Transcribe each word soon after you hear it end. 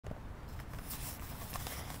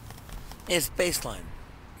It's baseline.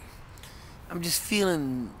 I'm just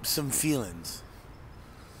feeling some feelings.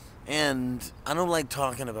 And I don't like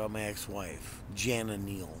talking about my ex-wife, Jana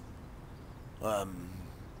Neal. Um,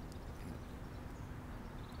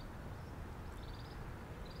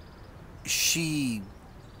 she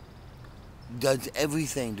does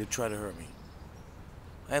everything to try to hurt me.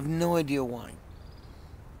 I have no idea why.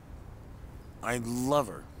 I love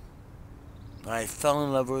her. I fell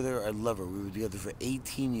in love with her. I love her. We were together for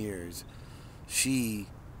 18 years. She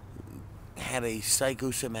had a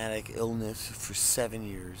psychosomatic illness for 7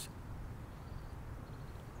 years.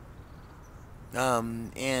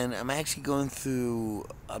 And I'm actually going through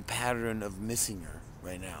a pattern of missing her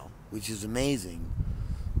right now, which is amazing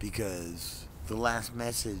because the last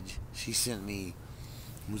message she sent me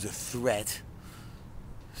was a threat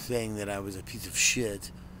saying that I was a piece of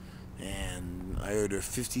shit and I owed her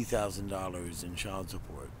 $50,000 in child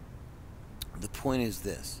support. The point is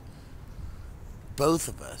this: both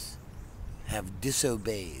of us have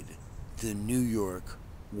disobeyed the New York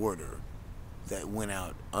order that went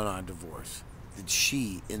out on our divorce, that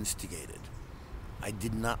she instigated. I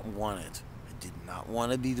did not want it. I did not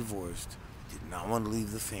want to be divorced. I did not want to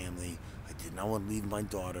leave the family. I did not want to leave my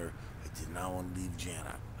daughter. I did not want to leave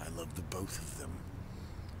Jana. I loved the both of them.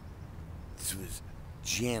 This was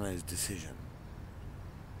Jana's decision,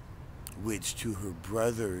 which to her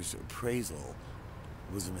brother's appraisal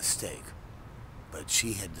was a mistake, but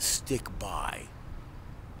she had to stick by.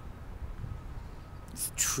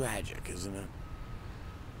 It's tragic, isn't it?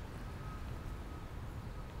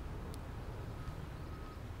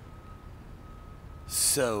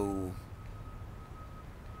 So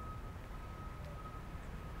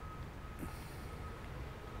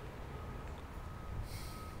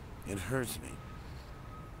it hurts me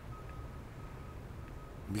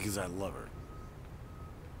because I love her.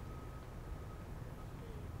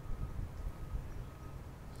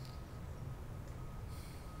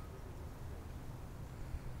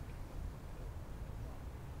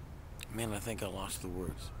 Man, I think I lost the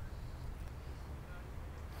words.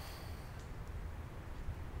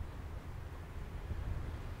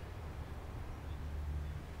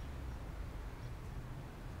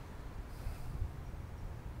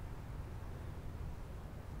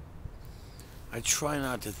 I try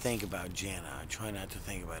not to think about Jana. I try not to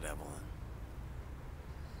think about Evelyn.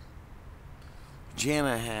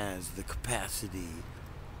 Jana has the capacity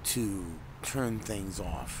to turn things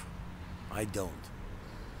off. I don't.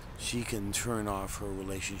 She can turn off her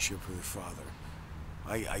relationship with her father.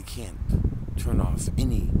 I can't turn off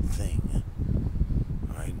anything.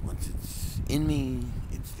 Alright, once it's in me,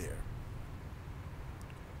 it's there.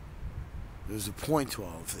 There's a point to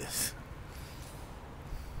all of this.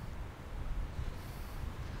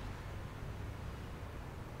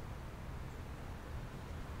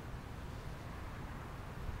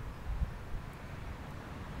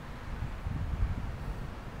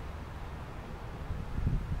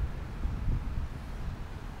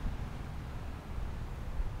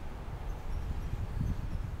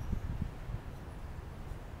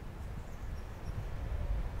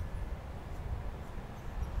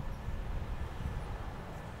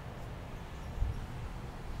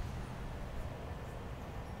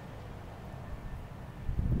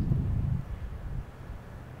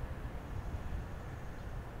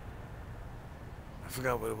 I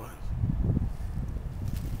forgot what it was.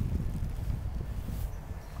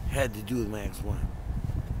 Had to do with my ex-wife.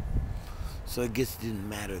 So I guess it didn't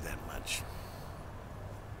matter that much.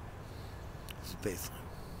 It's baseline.